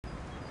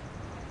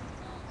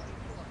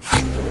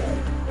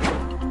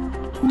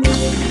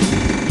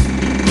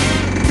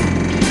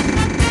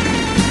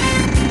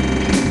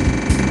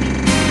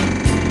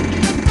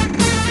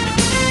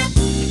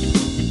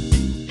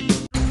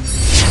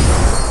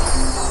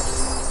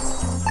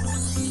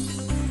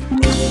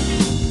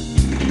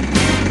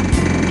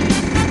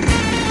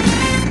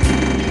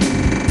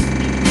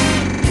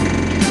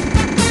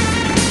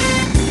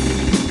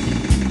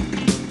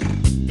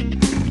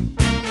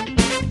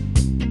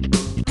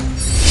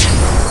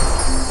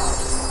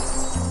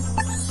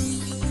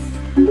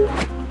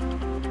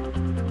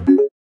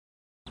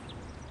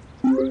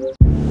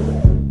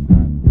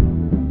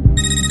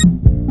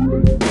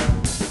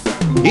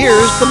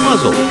Here's the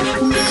puzzle.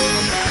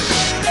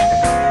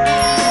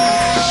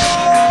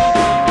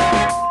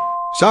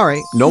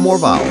 Sorry, no more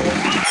vowels.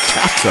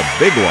 That's a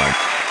big one.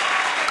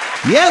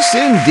 Yes,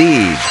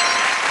 indeed.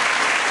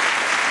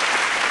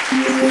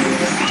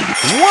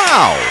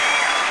 Wow!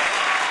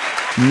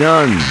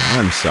 None,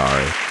 I'm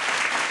sorry.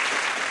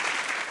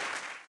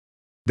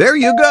 There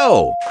you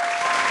go.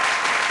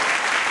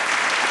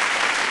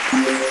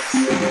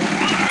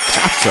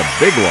 That's a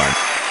big one.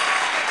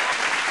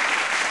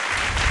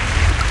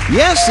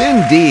 Yes,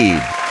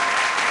 indeed.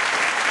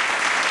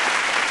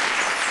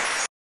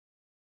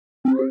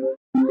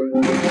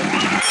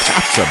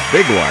 That's a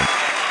big one.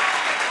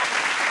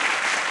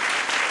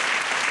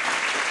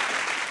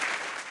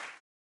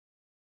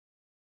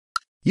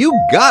 You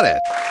got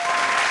it.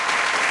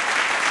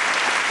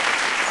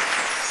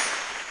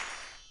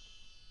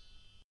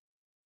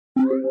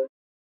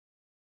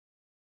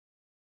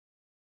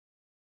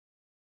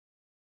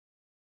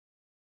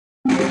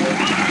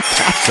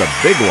 That's a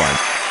big one.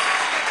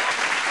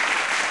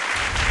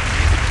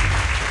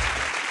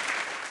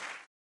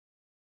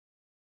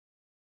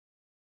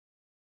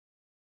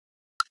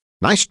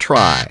 Nice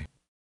try.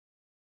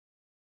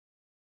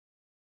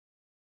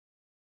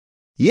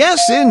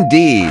 Yes,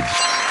 indeed.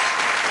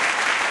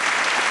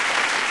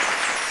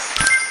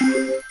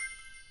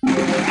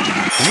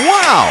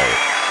 Wow!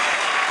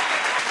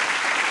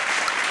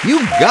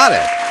 You got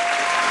it.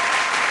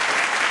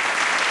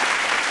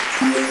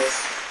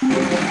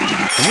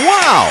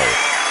 Wow!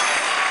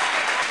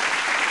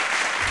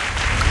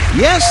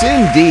 Yes,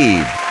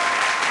 indeed.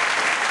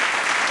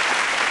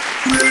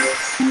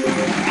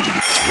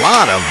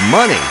 Lot of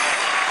money.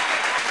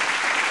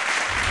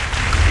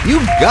 You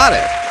got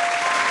it.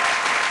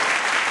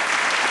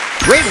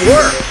 Great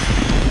work.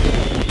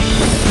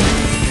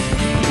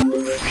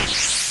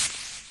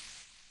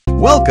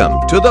 Welcome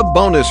to the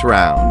bonus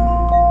round.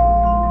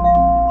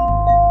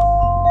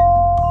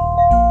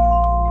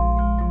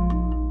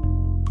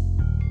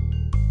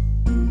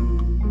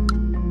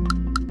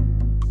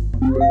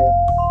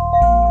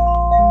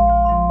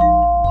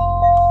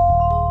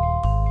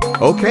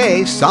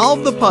 Okay,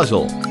 solve the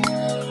puzzle.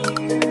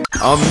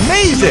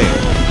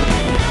 Amazing!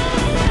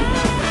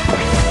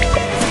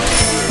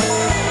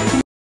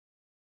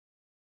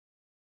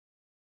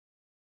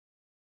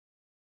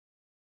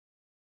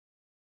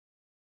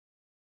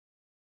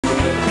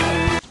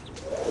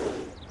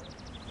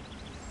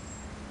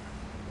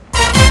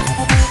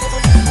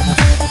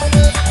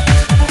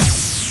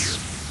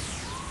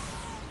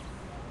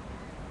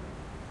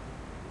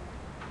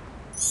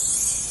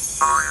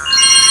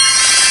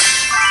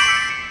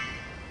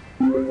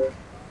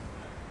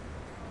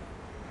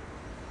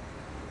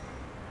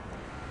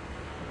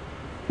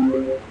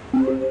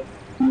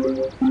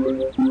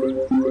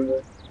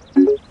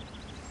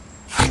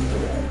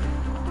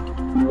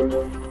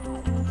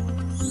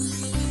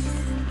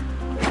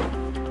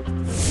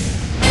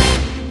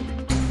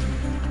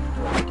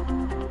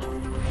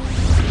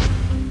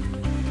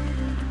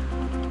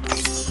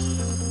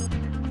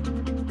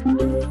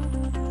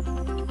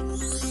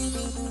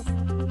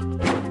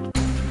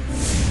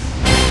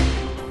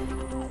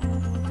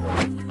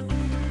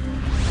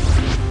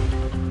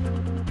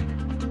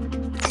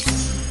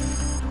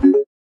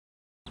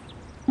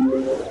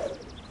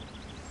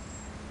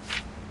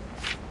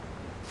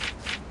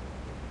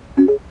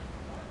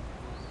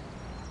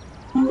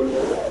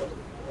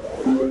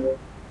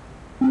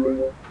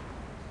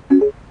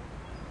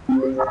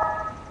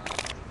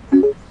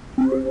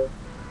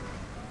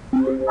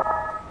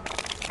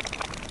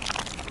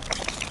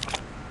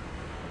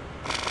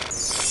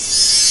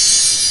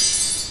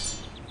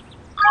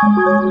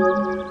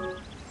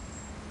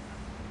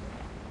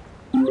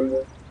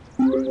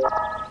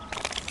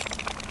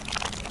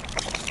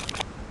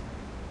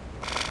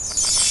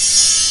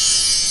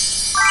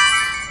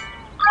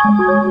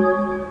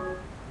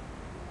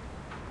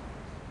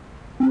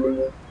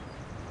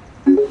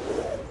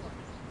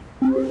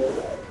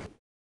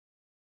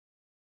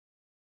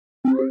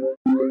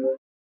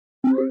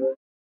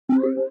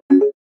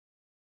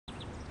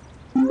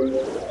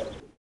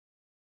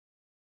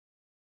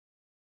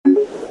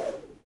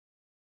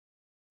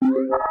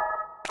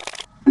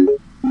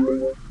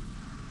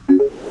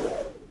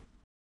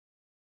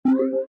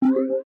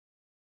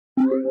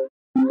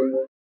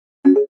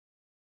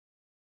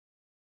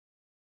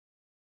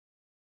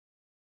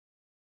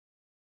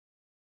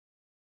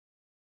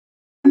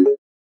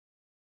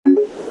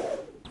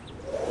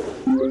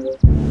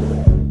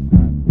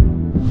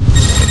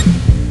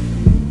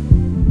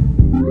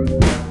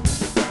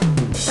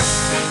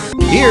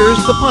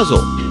 the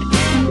puzzle.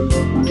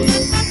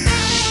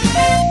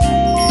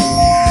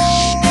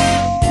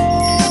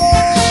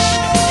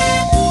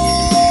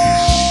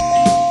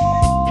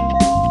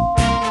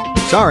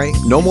 Sorry,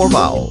 no more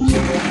vowels.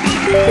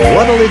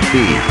 What'll it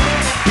be?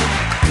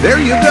 There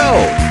you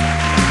go!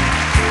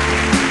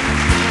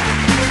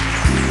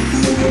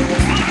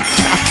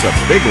 That's a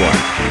big one.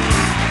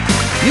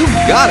 You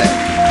got it!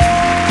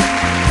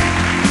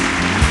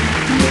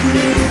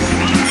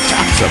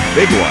 That's a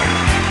big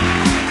one.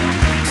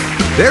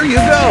 There you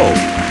go!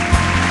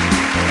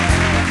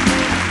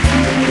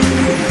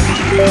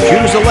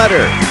 Choose a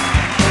letter.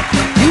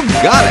 You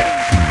got it!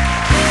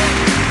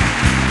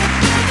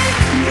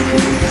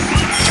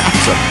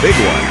 That's a big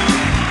one.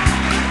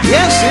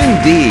 Yes,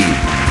 indeed.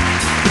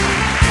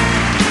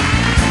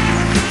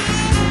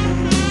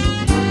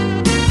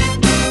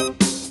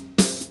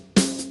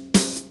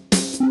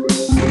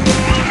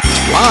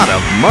 Lot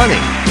of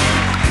money.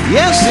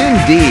 Yes,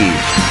 indeed.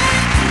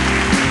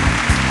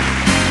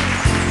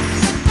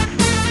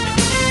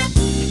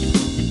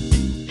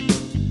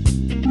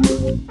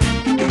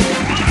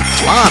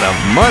 Lot of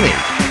money.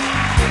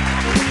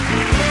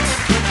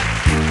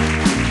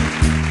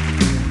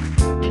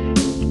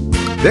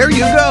 There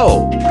you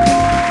go!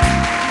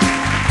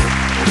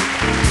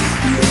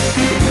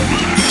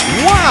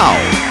 Wow!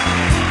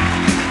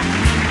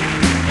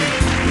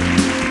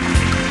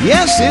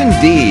 Yes,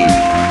 indeed!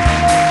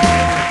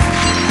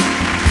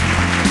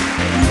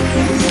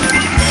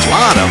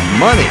 Lot of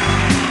money!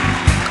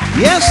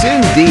 Yes,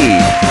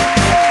 indeed!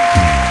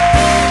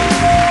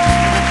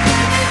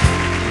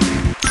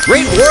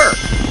 Great work!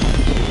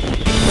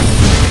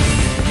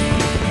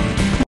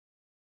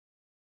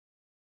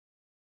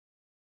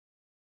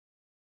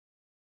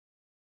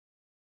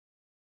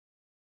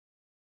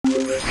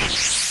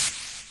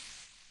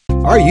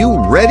 Are you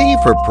ready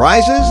for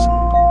prizes?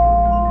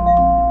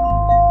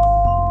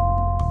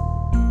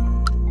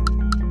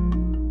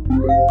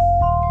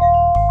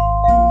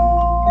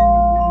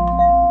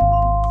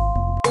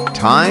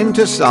 Time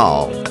to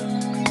solve.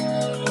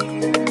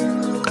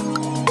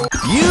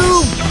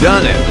 You've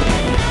done it!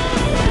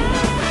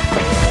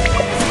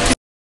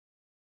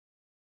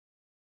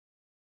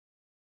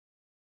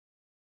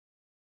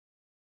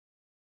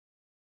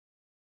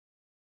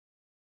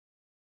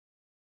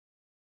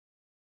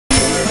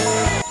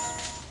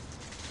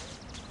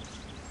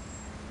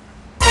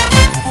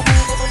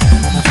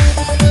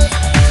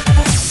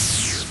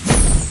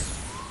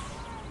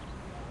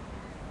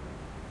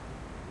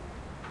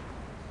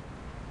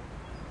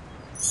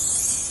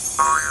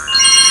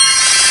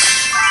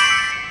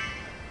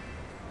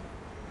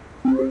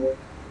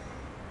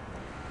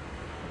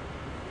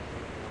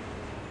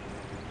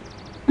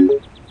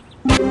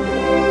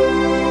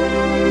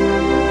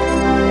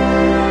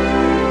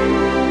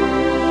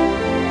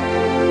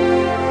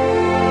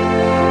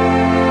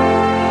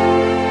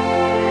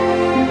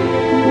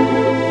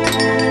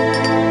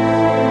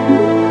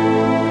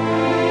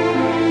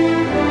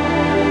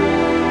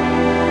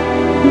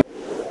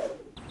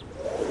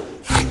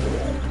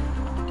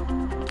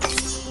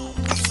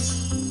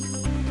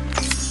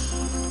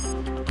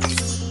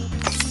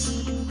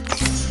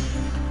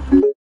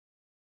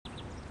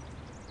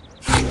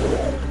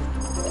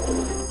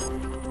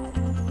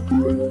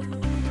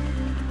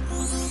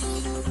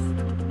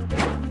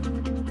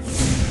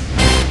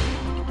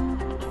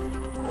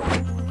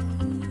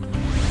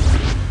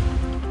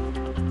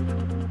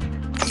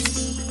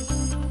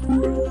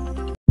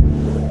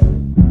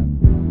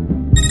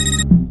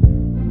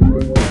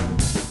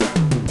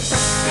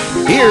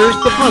 Here's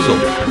the puzzle.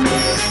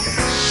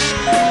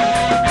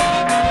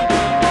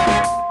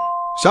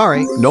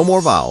 Sorry, no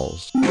more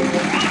vowels.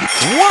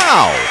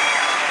 Wow!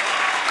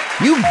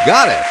 You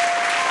got it!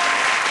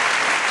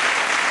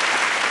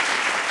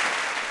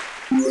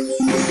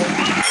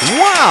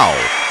 Wow!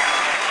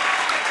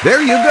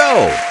 There you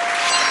go!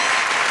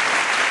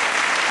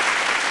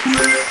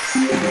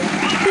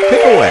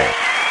 Pick away.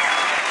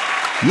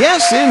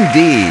 Yes,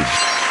 indeed.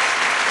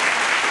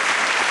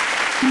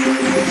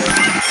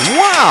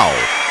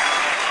 Wow!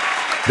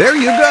 There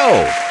you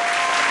go.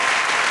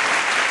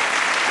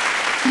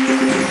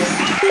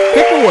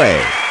 Pick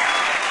away.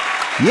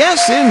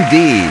 Yes,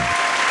 indeed.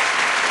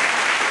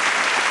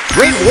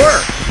 Great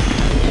work.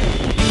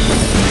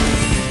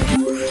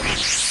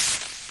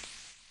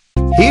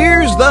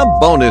 Here's the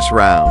bonus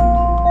round.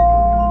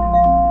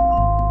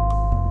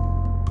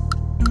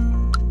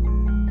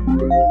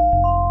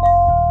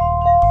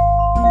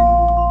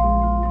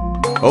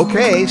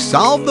 Okay,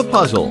 solve the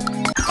puzzle.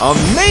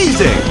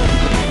 Amazing!